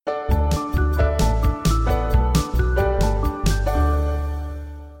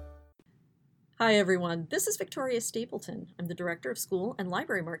Hi, everyone. This is Victoria Stapleton. I'm the Director of School and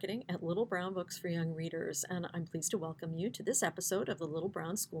Library Marketing at Little Brown Books for Young Readers, and I'm pleased to welcome you to this episode of the Little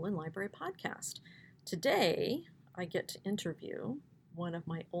Brown School and Library Podcast. Today, I get to interview one of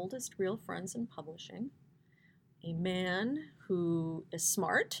my oldest real friends in publishing, a man who is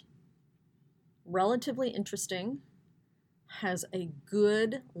smart, relatively interesting, has a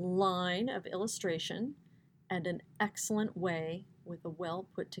good line of illustration, and an excellent way with a well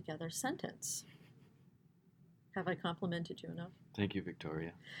put together sentence. Have I complimented you enough? Thank you,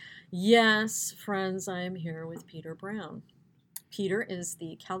 Victoria. Yes, friends, I am here with Peter Brown. Peter is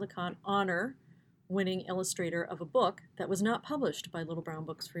the Caldecott Honor winning illustrator of a book that was not published by Little Brown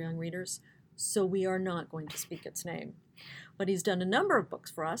Books for Young Readers, so we are not going to speak its name. But he's done a number of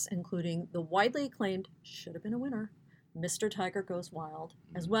books for us, including the widely acclaimed, should have been a winner, Mr. Tiger Goes Wild,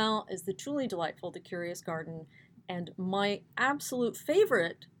 as well as the truly delightful The Curious Garden, and my absolute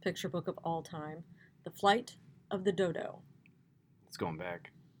favorite picture book of all time, The Flight of the Dodo. It's going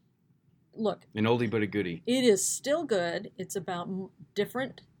back. Look, An oldie but a goodie. it is still good. It's about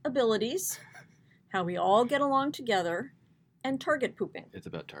different abilities, how we all get along together, and target pooping. It's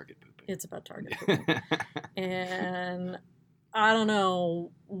about target pooping. It's about target pooping. And I don't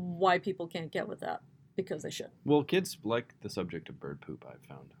know why people can't get with that, because they should. Well, kids like the subject of bird poop, I've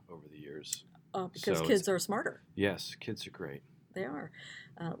found over the years. Because So kids are smarter. Yes, kids are great. They are.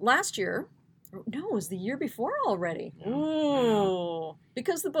 Last year, no, it was the year before already. Yeah, I Ooh.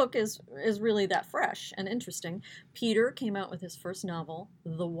 Because the book is really that fresh and interesting. Peter came out with his first novel,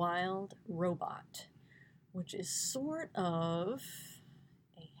 The Wild Robot, which is sort of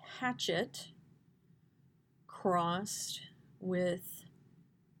a hatchet crossed with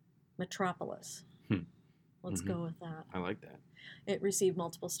Metropolis. Let's go with that. I like that. It received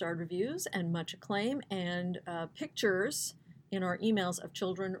multiple starred reviews and much acclaim, and pictures in our emails of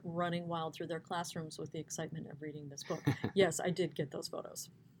children running wild through their classrooms with the excitement of reading this book. Yes, I did get those photos.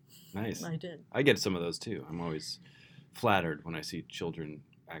 Nice. I did. I get some of those too. I'm always flattered when I see children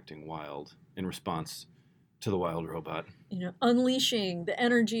acting wild in response to the wild robot. Unleashing the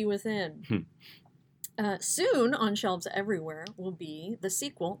energy within. Soon, on shelves everywhere, will be the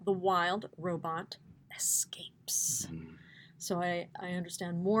sequel, The Wild Robot Escapes. So I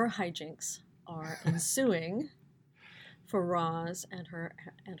understand more hijinks are ensuing for Roz and her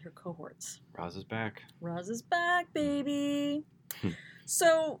cohorts. Roz is back. Roz is back, baby.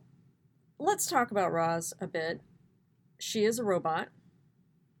 So let's talk about Roz a bit. She is a robot.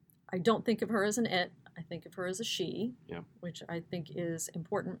 I don't think of her as an it. I think of her as a she, which I think is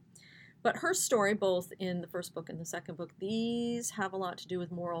important. But her story, both in the first book and the second book, these have a lot to do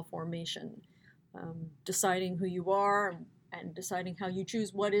with moral formation, deciding who you are and deciding how you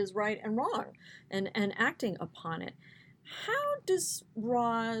choose what is right and wrong, and acting upon it. How does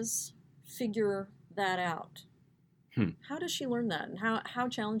Roz figure that out? How does she learn that? And how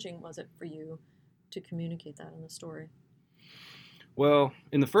challenging was it for you to communicate that in the story? Well,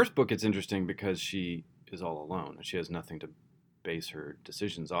 in the first book, it's interesting because she is all alone and she has nothing to base her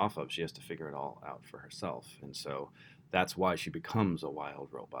decisions off of. She has to figure it all out for herself. And so that's why she becomes a wild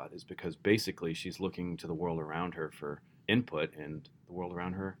robot, is because basically she's looking to the world around her for input, and the world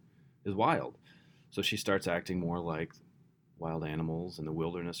around her is wild. So she starts acting more like wild animals in the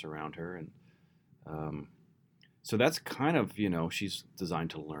wilderness around her. And so that's kind of, she's designed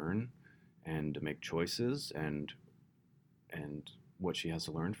to learn and to make choices, and what she has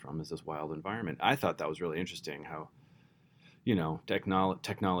to learn from is this wild environment. I thought that was really interesting how,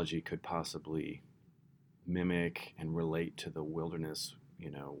 technology could possibly mimic and relate to the wilderness,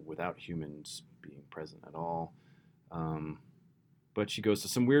 without humans being present at all. But she goes to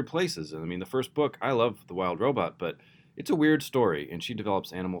some weird places. I mean, the first book, I love The Wild Robot, but it's a weird story, and she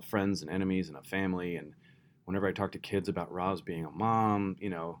develops animal friends and enemies and a family. And whenever I talk to kids about Roz being a mom,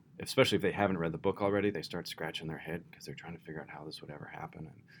 especially if they haven't read the book already, they start scratching their head because they're trying to figure out how this would ever happen.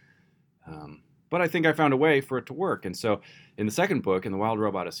 But I think I found a way for it to work. And so in the second book, in The Wild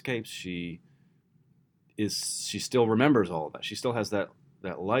Robot Escapes, she still remembers all of that. She still has that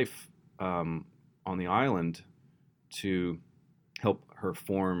life on the island to help her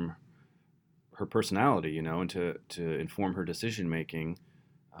form her personality, and to inform her decision making.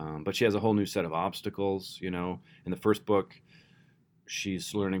 But she has a whole new set of obstacles. In the first book,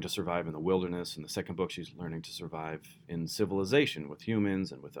 she's learning to survive in the wilderness. In the second book, she's learning to survive in civilization with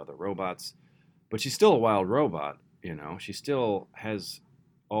humans and with other robots. But she's still a wild robot. She still has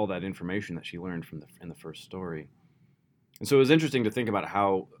all that information that she learned in the first story. And so it was interesting to think about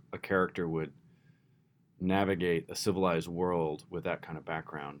how a character would navigate a civilized world with that kind of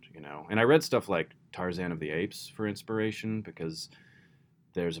background, And I read stuff like Tarzan of the Apes for inspiration, because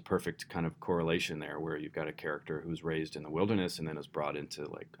there's a perfect kind of correlation there where you've got a character who's raised in the wilderness and then is brought into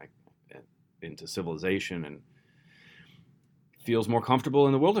into civilization and feels more comfortable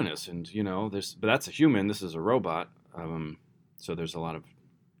in the wilderness. And but that's a human. This is a robot. So there's a lot of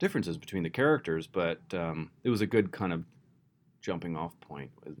differences between the characters, but it was a good kind of jumping off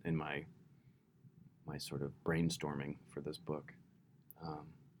point in my sort of brainstorming for this book.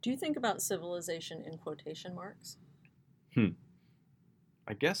 Do you think about civilization in quotation marks?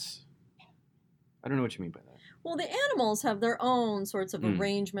 I guess. I don't know what you mean by that. Well, the animals have their own sorts of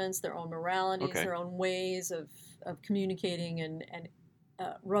arrangements, their own moralities, Okay. their own ways of communicating and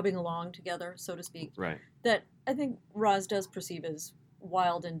rubbing along together, so to speak. Right. That I think Roz does perceive as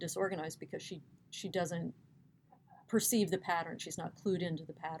wild and disorganized because she doesn't perceive the pattern. She's not clued into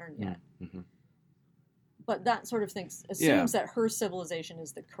the pattern yet. Mm-hmm. But that sort of assumes that her civilization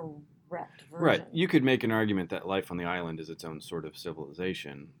is the correct version. Right. You could make an argument that life on the island is its own sort of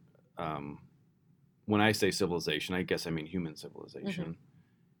civilization. When I say civilization, I guess I mean human civilization.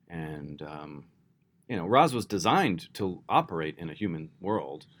 Mm-hmm. And, Roz was designed to operate in a human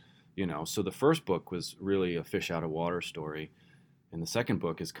world, So the first book was really a fish out of water story. And the second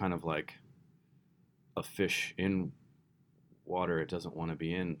book is kind of like a fish in water it doesn't want to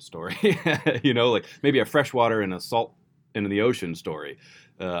be in story. Like maybe a freshwater and a salt in the ocean story.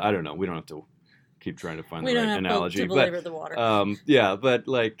 I don't know. We don't have to keep trying to find the right analogy. We don't have to belabor the water. But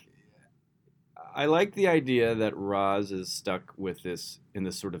like I like the idea that Roz is stuck with this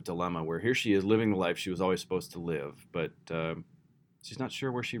sort of dilemma where here she is living the life she was always supposed to live, but she's not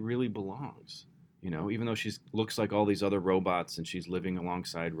sure where she really belongs. Even though she looks like all these other robots and she's living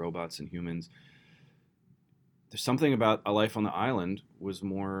alongside robots and humans, there's something about a life on the island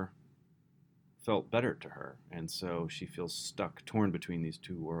felt better to her, and so she feels stuck, torn between these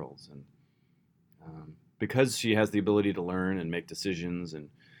two worlds. And because she has the ability to learn and make decisions, and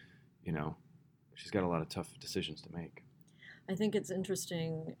she's got a lot of tough decisions to make. I think it's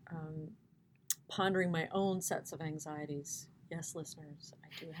interesting pondering my own sets of anxieties. Yes, listeners, I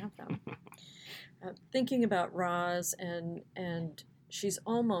do have them. Thinking about Roz, and she's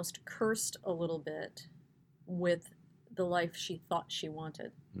almost cursed a little bit with the life she thought she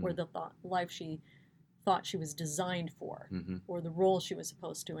wanted, or the life she thought she was designed for, or the role she was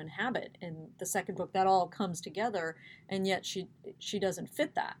supposed to inhabit. In the second book, that all comes together, and yet she doesn't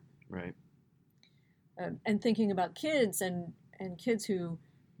fit that. Right. And thinking about kids and kids who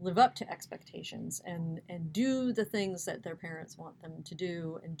live up to expectations and do the things that their parents want them to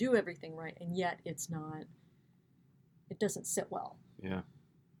do and do everything right, and yet it doesn't sit well. Yeah.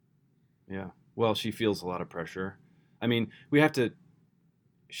 Yeah. Well, she feels a lot of pressure. I mean,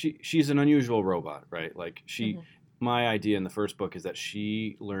 she's an unusual robot, right? Like my idea in the first book is that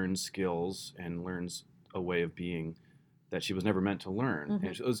she learns skills and learns a way of being that she was never meant to learn. Mm-hmm.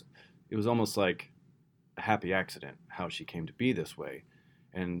 And it was almost like a happy accident how she came to be this way.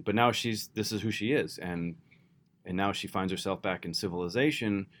 But now this is who she is. And now she finds herself back in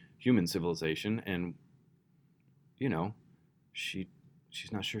civilization, human civilization. And,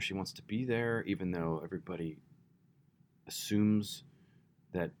 she's not sure she wants to be there, even though everybody assumes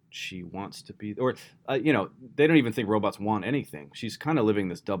that she wants to be, or they don't even think robots want anything. She's kind of living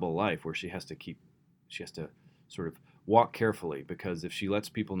this double life where she has to sort of walk carefully, because if she lets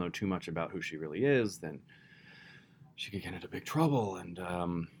people know too much about who she really is, then she could get into big trouble. And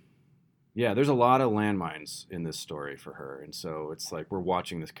there's a lot of landmines in this story for her, and so it's like we're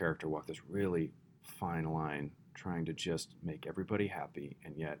watching this character walk this really fine line, trying to just make everybody happy,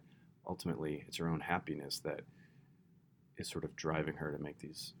 and yet ultimately it's her own happiness that is sort of driving her to make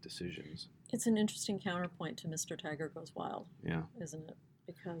these decisions. It's an interesting counterpoint to Mr. Tiger Goes Wild, isn't it?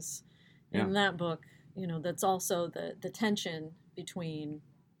 Because in that book, that's also the tension between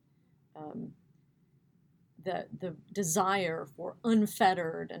the desire for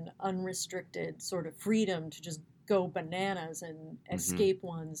unfettered and unrestricted sort of freedom to just go bananas and escape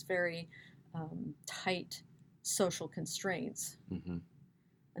one's very tight social constraints. Mm-hmm.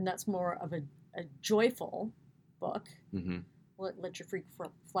 And that's more of a joyful book. Mm-hmm. Let your freak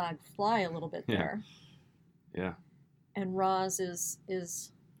flag fly a little bit there. Yeah. And Roz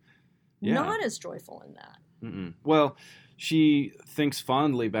is not as joyful in that. Mm-mm. Well, she thinks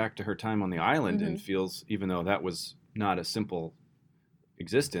fondly back to her time on the island and feels, even though that was not a simple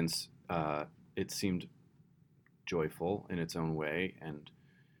existence, it seemed joyful in its own way. And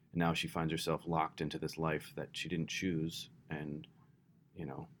now she finds herself locked into this life that she didn't choose. And,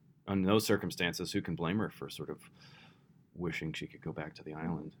 under those circumstances, who can blame her for sort of wishing she could go back to the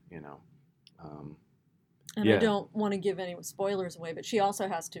island, And I don't want to give any spoilers away, but she also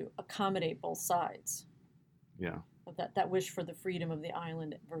has to accommodate both sides of that wish for the freedom of the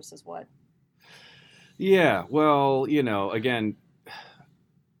island versus what? Yeah, well, again,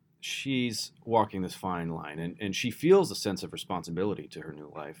 she's walking this fine line, and she feels a sense of responsibility to her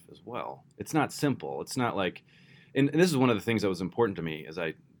new life as well. It's not simple. It's not like, and this is one of the things that was important to me as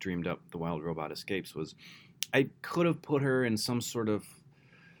I dreamed up The Wild Robot Escapes, was I could have put her in some sort of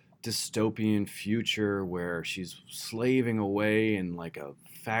dystopian future where she's slaving away in like a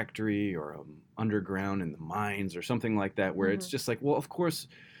factory or underground in the mines or something like that, where it's just like, well, of course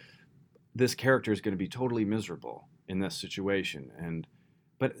this character is going to be totally miserable in this situation.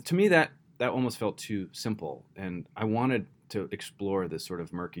 But to me that almost felt too simple, and I wanted to explore this sort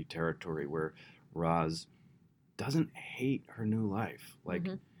of murky territory where Roz doesn't hate her new life. Like,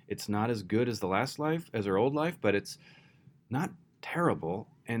 it's not as good as the last life, as her old life, but it's not terrible.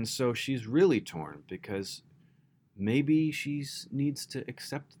 And so she's really torn because maybe she needs to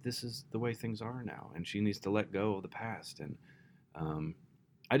accept this is the way things are now, and she needs to let go of the past. And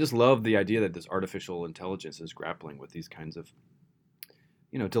I just love the idea that this artificial intelligence is grappling with these kinds of,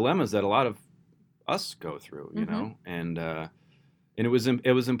 dilemmas that a lot of us go through, and it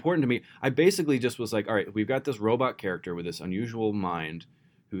was important to me. I basically just was like, all right, we've got this robot character with this unusual mind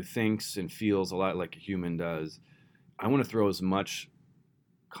who thinks and feels a lot like a human does. I want to throw as much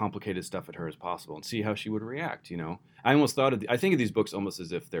complicated stuff at her as possible and see how she would react. I almost I think of these books almost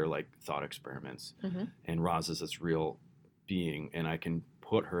as if they're like thought experiments, and Roz is this real being, and I can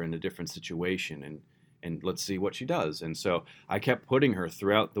put her in a different situation and let's see what she does. And so I kept putting her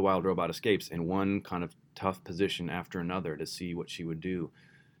throughout The Wild Robot Escapes in one kind of tough position after another to see what she would do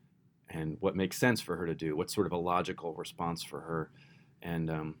and what makes sense for her to do, what's sort of a logical response for her. And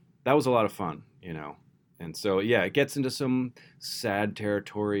that was a lot of fun, And so, yeah, it gets into some sad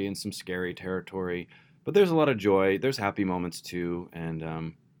territory and some scary territory, but there's a lot of joy. There's happy moments too.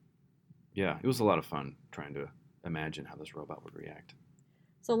 And yeah, it was a lot of fun trying to imagine how this robot would react.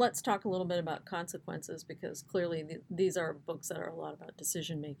 So let's talk a little bit about consequences, because clearly these are books that are a lot about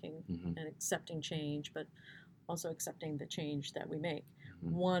decision making and accepting change, but also accepting the change that we make.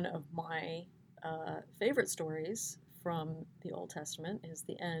 One of my favorite stories from the Old Testament is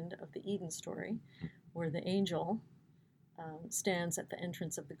the end of the Eden story, where the angel stands at the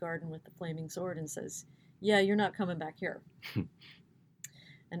entrance of the garden with the flaming sword and says, "Yeah, you're not coming back here."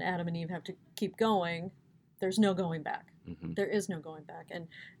 And Adam and Eve have to keep going. There's no going back. There is no going back. And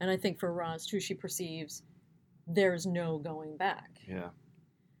I think for Roz, too, she perceives there's no going back. Yeah.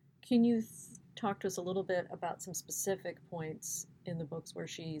 Can you talk to us a little bit about some specific points in the books where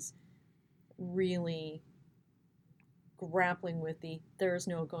she's really grappling with there's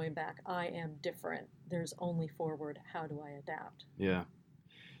no going back, I am different, there's only forward, how do I adapt? Yeah.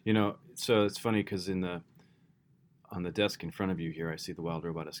 So it's funny because on the desk in front of you here, I see The Wild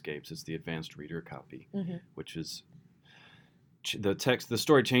Robot Escapes. It's the advanced reader copy, which is the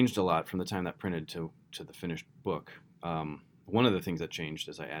story changed a lot from the time that printed to the finished book. One of the things that changed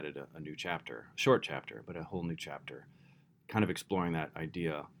is I added a new chapter, a short chapter, but a whole new chapter, kind of exploring that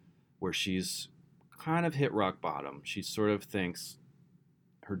idea where she's kind of hit rock bottom. She sort of thinks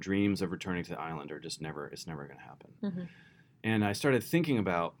her dreams of returning to the island are just it's never going to happen. And I started thinking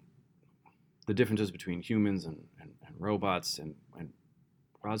about the differences between humans and robots, and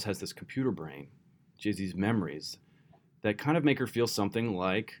Roz has this computer brain. She has these memories that kind of make her feel something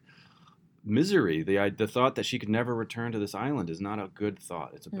like misery. The thought that she could never return to this island is not a good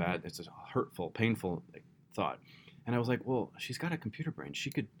thought. It's it's a hurtful, painful thought. And I was like, well, she's got a computer brain.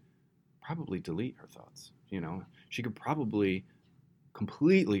 She could probably delete her thoughts. She could probably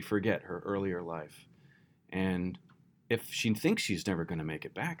completely forget her earlier life. And if she thinks she's never going to make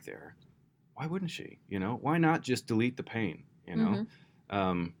it back there, why wouldn't she? Why not just delete the pain?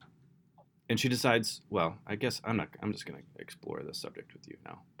 And she decides, well, I guess I'm just going to explore this subject with you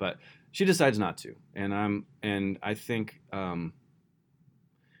now. But she decides not to. And I think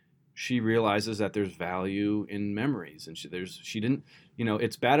she realizes that there's value in memories, and she didn't,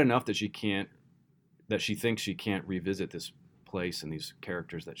 it's bad enough that she thinks she can't revisit this place and these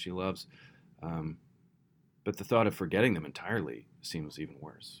characters that she loves. But the thought of forgetting them entirely seems even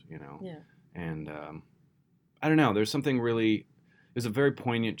worse, Yeah. And I don't know, there's a very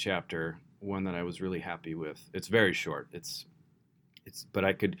poignant chapter, one that I was really happy with. It's very short. But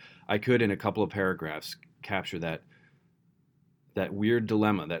I could in a couple of paragraphs capture that weird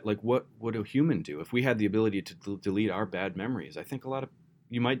dilemma that, like, what would a human do if we had the ability to delete our bad memories? I think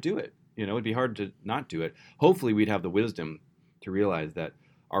you might do it. It'd be hard to not do it. Hopefully we'd have the wisdom to realize that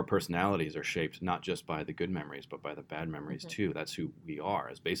our personalities are shaped not just by the good memories, but by the bad memories too. That's who we are,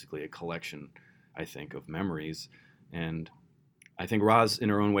 as basically a collection, I think, of memories. And I think Roz, in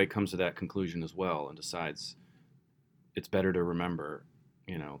her own way, comes to that conclusion as well and decides it's better to remember,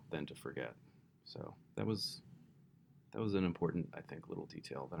 than to forget. So that was an important, I think, little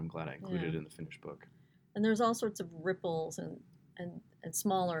detail that I'm glad I included in the finished book. And there's all sorts of ripples and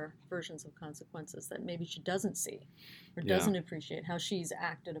smaller versions of consequences that maybe she doesn't see or doesn't appreciate, how she's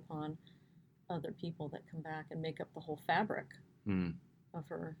acted upon other people that come back and make up the whole fabric of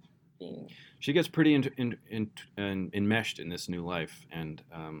her being. She gets pretty enmeshed in this new life, and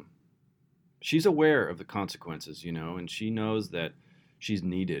she's aware of the consequences, and she knows that she's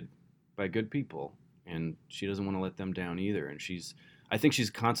needed by good people, and she doesn't want to let them down either. And I think she's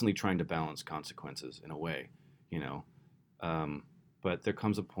constantly trying to balance consequences in a way, but there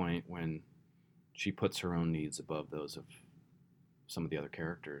comes a point when she puts her own needs above those of some of the other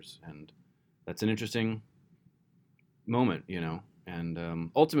characters, and that's an interesting moment,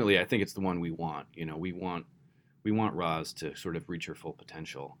 and ultimately I think it's the one we want. We want Roz to sort of reach her full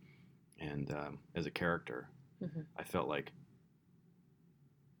potential, and as a character, I felt like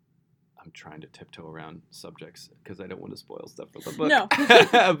I'm trying to tiptoe around subjects because I don't want to spoil stuff for the book. No.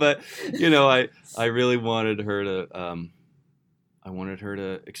 But I really wanted her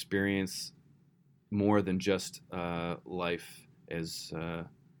to experience more than just life as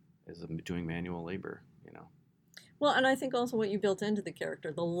doing manual labor. Well, and I think also what you built into the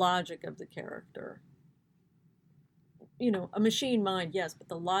character, the logic of the character. A machine mind, yes, but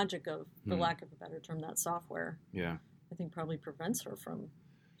the logic of, for lack of a better term, that software. Yeah. I think probably prevents her from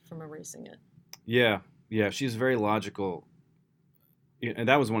erasing it. Yeah, she's very logical, and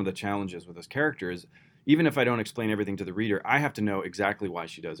that was one of the challenges with this character is even if I don't explain everything to the reader, I have to know exactly why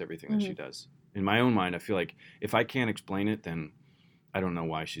she does everything that she does. In my own mind, I feel like if I can't explain it, then I don't know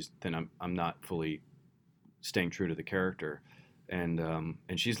why I'm not fully staying true to the character, and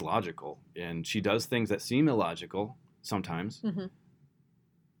she's logical, and she does things that seem illogical sometimes.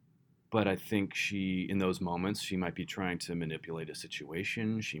 But I think in those moments, she might be trying to manipulate a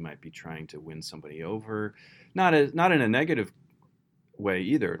situation. She might be trying to win somebody over, not in a negative way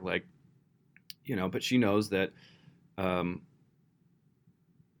either. Like, but she knows that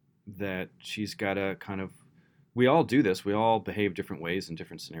that she's got to kind of. We all do this. We all behave different ways in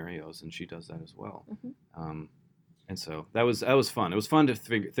different scenarios, and she does that as well. And so that was fun. It was fun to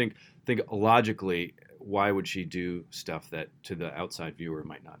think logically. Why would she do stuff that to the outside viewer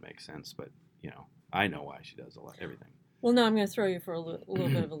might not make sense? But, I know why she does everything. Well, now I'm going to throw you for a little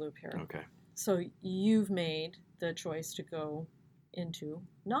bit of a loop here. Okay. So you've made the choice to go into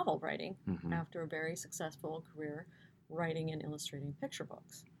novel writing after a very successful career writing and illustrating picture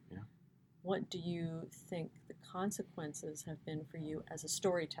books. Yeah. What do you think the consequences have been for you as a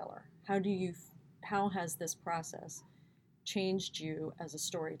storyteller? How has this process changed you as a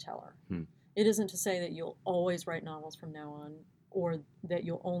storyteller? It isn't to say that you'll always write novels from now on, or that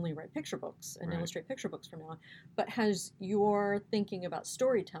you'll only write picture books and illustrate picture books from now on, but has your thinking about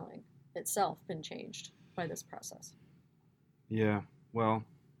storytelling itself been changed by this process? Yeah, well,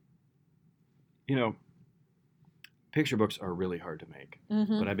 picture books are really hard to make,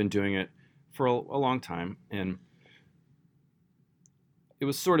 but I've been doing it for a long time, and it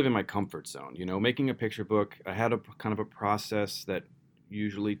was sort of in my comfort zone. Making a picture book, I had a kind of a process that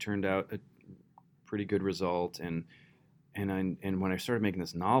usually turned out a pretty good result, and when I started making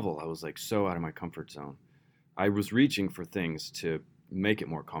this novel, I was like so out of my comfort zone. I was reaching for things to make it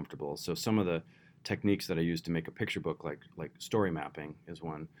more comfortable. So some of the techniques that I used to make a picture book, like story mapping, is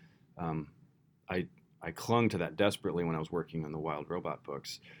one. I clung to that desperately when I was working on the Wild Robot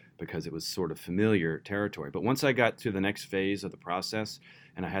books because it was sort of familiar territory. But once I got to the next phase of the process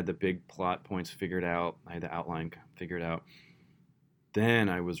and I had the big plot points figured out, I had the outline figured out, then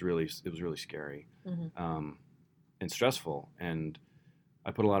it was really scary and stressful, and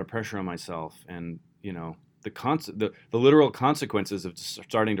I put a lot of pressure on myself. And the literal consequences of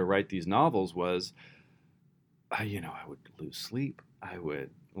starting to write these novels was, I would lose sleep. I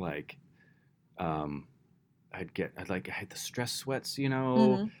would I had the stress sweats.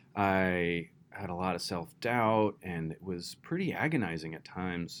 I had a lot of self-doubt, and it was pretty agonizing at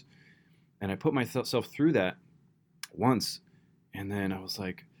times. And I put myself through that once. And then I was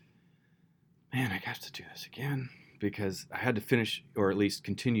like, man, I got to do this again because I had to finish or at least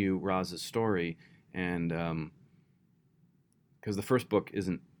continue Roz's story. And because the first book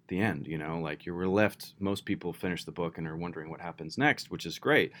isn't the end, you were left, most people finish the book and are wondering what happens next, which is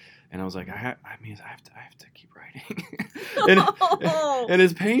great. And I was like, I have to keep writing. and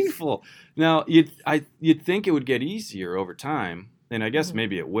it's painful. Now, you'd think it would get easier over time. And I guess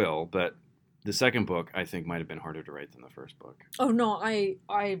maybe it will, but the second book, I think, might have been harder to write than the first book. Oh, no, I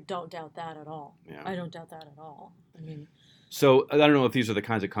don't doubt that at all. Yeah. I don't doubt that at all. I mean, So I don't know if these are the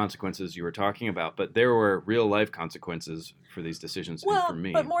kinds of consequences you were talking about, but there were real life consequences for these decisions and for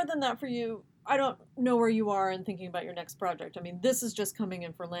me. But more than that for you, I don't know where you are in thinking about your next project. I mean, this is just coming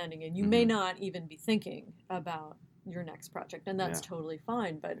in for landing, and you may not even be thinking about your next project, and that's totally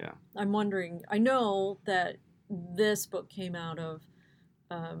fine. But I'm wondering, I know that this book came out of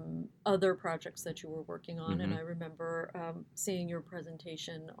other projects that you were working on, and I remember seeing your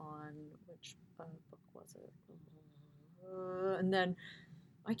presentation on which book was it? And then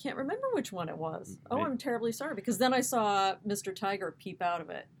I can't remember which one it was. Oh, I'm terribly sorry, because then I saw Mr. Tiger peep out of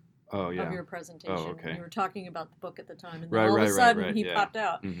it. Of your presentation. Oh, okay. You were talking about the book at the time, and then all of a sudden he popped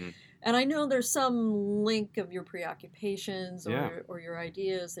out. And I know there's some link of your preoccupations or your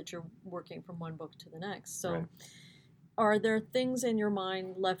ideas that you're working from one book to the next. So are there things in your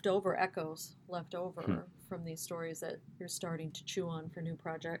mind left over, echoes left over from these stories that you're starting to chew on for new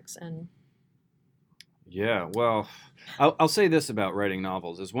projects? And yeah, well, I'll say this about writing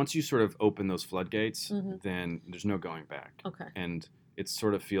novels is once you sort of open those floodgates, then there's no going back. Okay. And it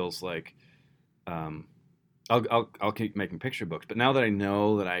sort of feels like I'll keep making picture books, but now that I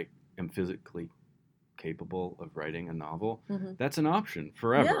know that I am physically capable of writing a novel, that's an option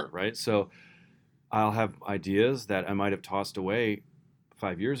forever, right? So I'll have ideas that I might have tossed away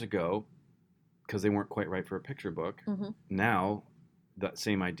 5 years ago because they weren't quite right for a picture book. Now, that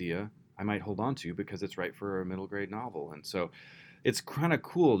same idea I might hold on to because it's right for a middle grade novel. And so it's kind of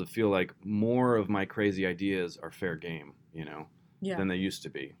cool to feel like more of my crazy ideas are fair game, than they used to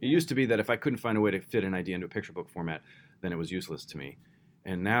be. It used to be that if I couldn't find a way to fit an idea into a picture book format, then it was useless to me.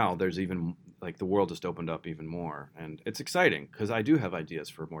 And now there's even, like, the world just opened up even more. And it's exciting because I do have ideas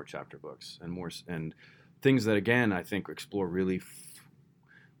for more chapter books and things that, again, I think explore really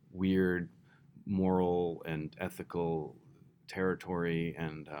weird moral and ethical territory.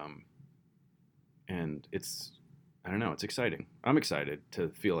 And it's, I don't know, it's exciting. I'm excited to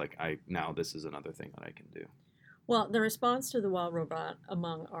feel like now this is another thing that I can do. Well, the response to The Wild Robot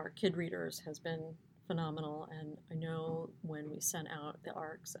among our kid readers has been phenomenal, and I know when we sent out the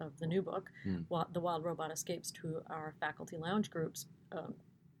ARCs of the new book, The Wild Robot Escapes, to our faculty lounge groups,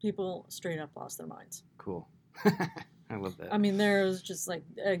 people straight up lost their minds. Cool. I love that. I mean, there's just like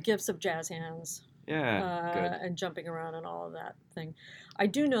gifts of jazz hands. Yeah, and jumping around and all of that thing. I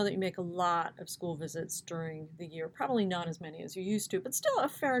do know that you make a lot of school visits during the year. Probably not as many as you used to, but still a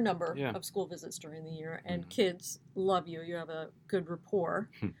fair number of school visits during the year. And kids love you. You have a good rapport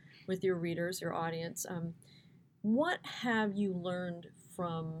with your readers, your audience. What have you learned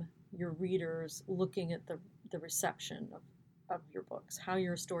from your readers looking at the reception of your books, how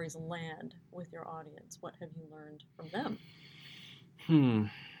your stories land with your audience? What have you learned from them?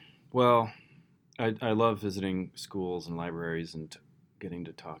 Well, I love visiting schools and libraries and getting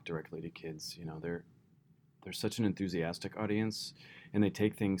to talk directly to kids. They're such an enthusiastic audience, and they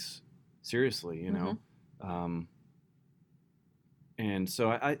take things seriously. And so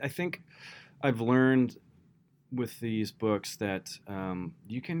I think I've learned with these books that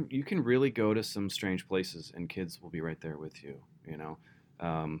you can really go to some strange places, and kids will be right there with you. There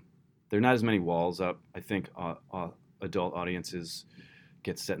are not as many walls up. I think adult audiences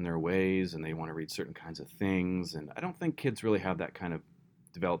get set in their ways and they want to read certain kinds of things, and I don't think kids really have that kind of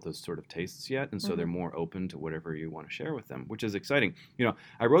developed those sort of tastes yet, and so they're more open to whatever you want to share with them, which is exciting.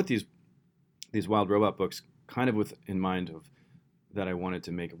 I wrote these Wild Robot books kind of with in mind of that I wanted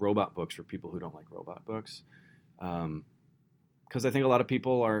to make robot books for people who don't like robot books, because I think a lot of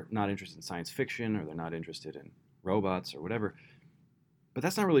people are not interested in science fiction, or they're not interested in robots or whatever, but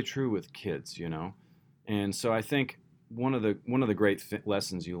that's not really true with kids, and so I think one of the great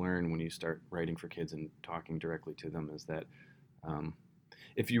lessons you learn when you start writing for kids and talking directly to them is that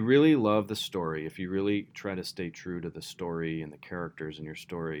if you really love the story, if you really try to stay true to the story and the characters in your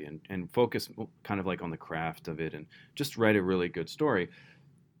story, and focus kind of like on the craft of it, and just write a really good story,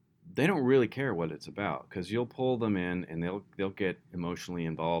 they don't really care what it's about, because you'll pull them in and they'll get emotionally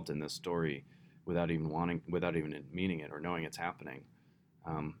involved in this story without even meaning it or knowing it's happening,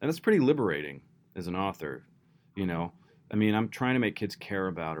 and it's pretty liberating as an author. I mean, I'm trying to make kids care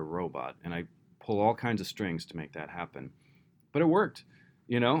about a robot, and I pull all kinds of strings to make that happen. But it worked,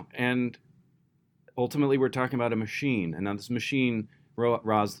 and ultimately we're talking about a machine. And now this machine,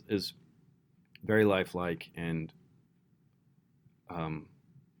 Roz, is very lifelike, and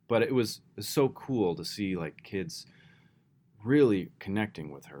but it was so cool to see, like, kids really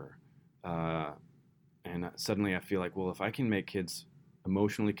connecting with her. And suddenly I feel like, well, if I can make kids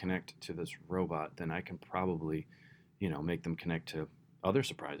emotionally connect to this robot, then I can probably make them connect to other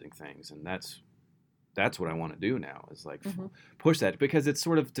surprising things. And that's what I want to do now, is like push that, because it's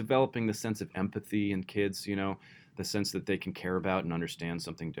sort of developing the sense of empathy in kids, the sense that they can care about and understand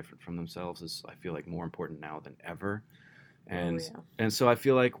something different from themselves is, I feel like, more important now than ever. And Oh, yeah. and so I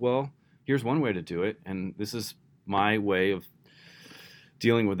feel like, well, here's one way to do it, and this is my way of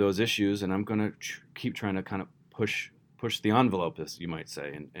dealing with those issues, and I'm going to keep trying to kind of push the envelope, as you might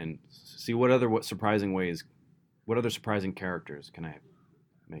say, and see what other surprising characters can I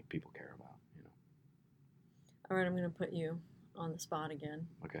make people care about, you know. All right, I'm going to put you on the spot again.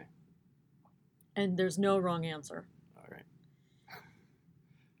 Okay. And there's no wrong answer. All right.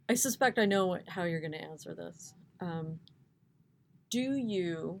 I suspect I know how you're going to answer this. Do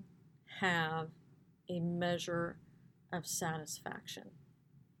you have a measure of satisfaction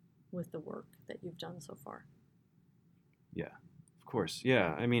with the work that you've done so far? Yeah, of course.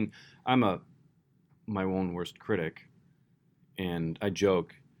 Yeah, I mean, I'm my own worst critic, and I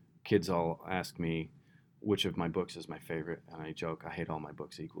joke. Kids all ask me which of my books is my favorite, and I joke I hate all my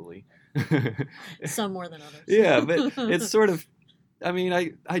books equally. Some more than others. Yeah, but it's sort of, I mean,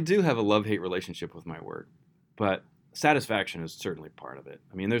 I do have a love-hate relationship with my work, but satisfaction is certainly part of it.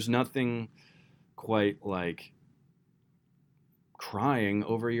 I mean, there's nothing quite like crying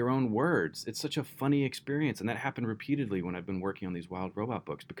over your own words. It's such a funny experience, and that happened repeatedly when I've been working on these Wild Robot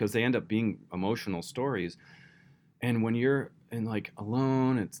books, because they end up being emotional stories. And when you're like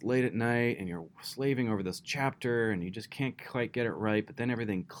alone, it's late at night, and you're slaving over this chapter, and you just can't quite get it right, but then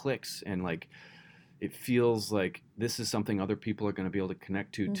everything clicks, and like it feels like this is something other people are going to be able to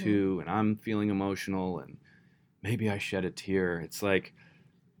connect to too, and I'm feeling emotional, and maybe I shed a tear. It's like,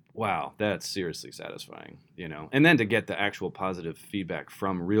 wow, that's seriously satisfying, you know? And then to get the actual positive feedback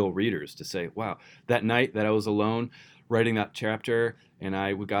from real readers to say, wow, that night that I was alone writing that chapter and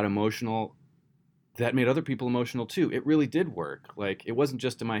I got emotional, that made other people emotional too. It really did work. Like, it wasn't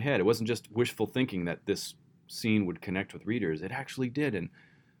just in my head. It wasn't just wishful thinking that this scene would connect with readers. It actually did. And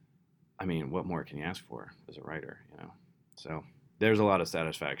I mean, what more can you ask for as a writer, you know? So there's a lot of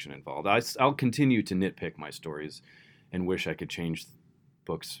satisfaction involved. I'll continue to nitpick my stories and wish I could change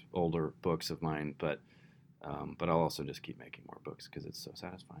older books of mine, but I'll also just keep making more books because it's so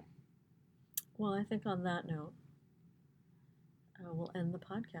satisfying. Well, I think on that note, we'll end the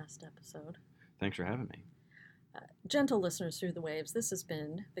podcast episode. Thanks for having me. Gentle listeners through the waves, this has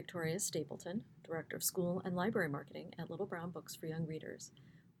been Victoria Stapleton, Director of School and Library Marketing at Little Brown Books for Young Readers.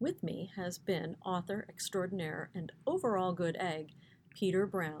 With me has been author extraordinaire and overall good egg, Peter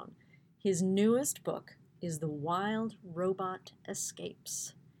Brown. His newest book is The Wild Robot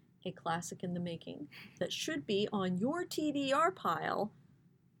Escapes, a classic in the making that should be on your TBR pile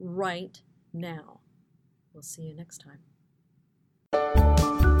right now. We'll see you next time.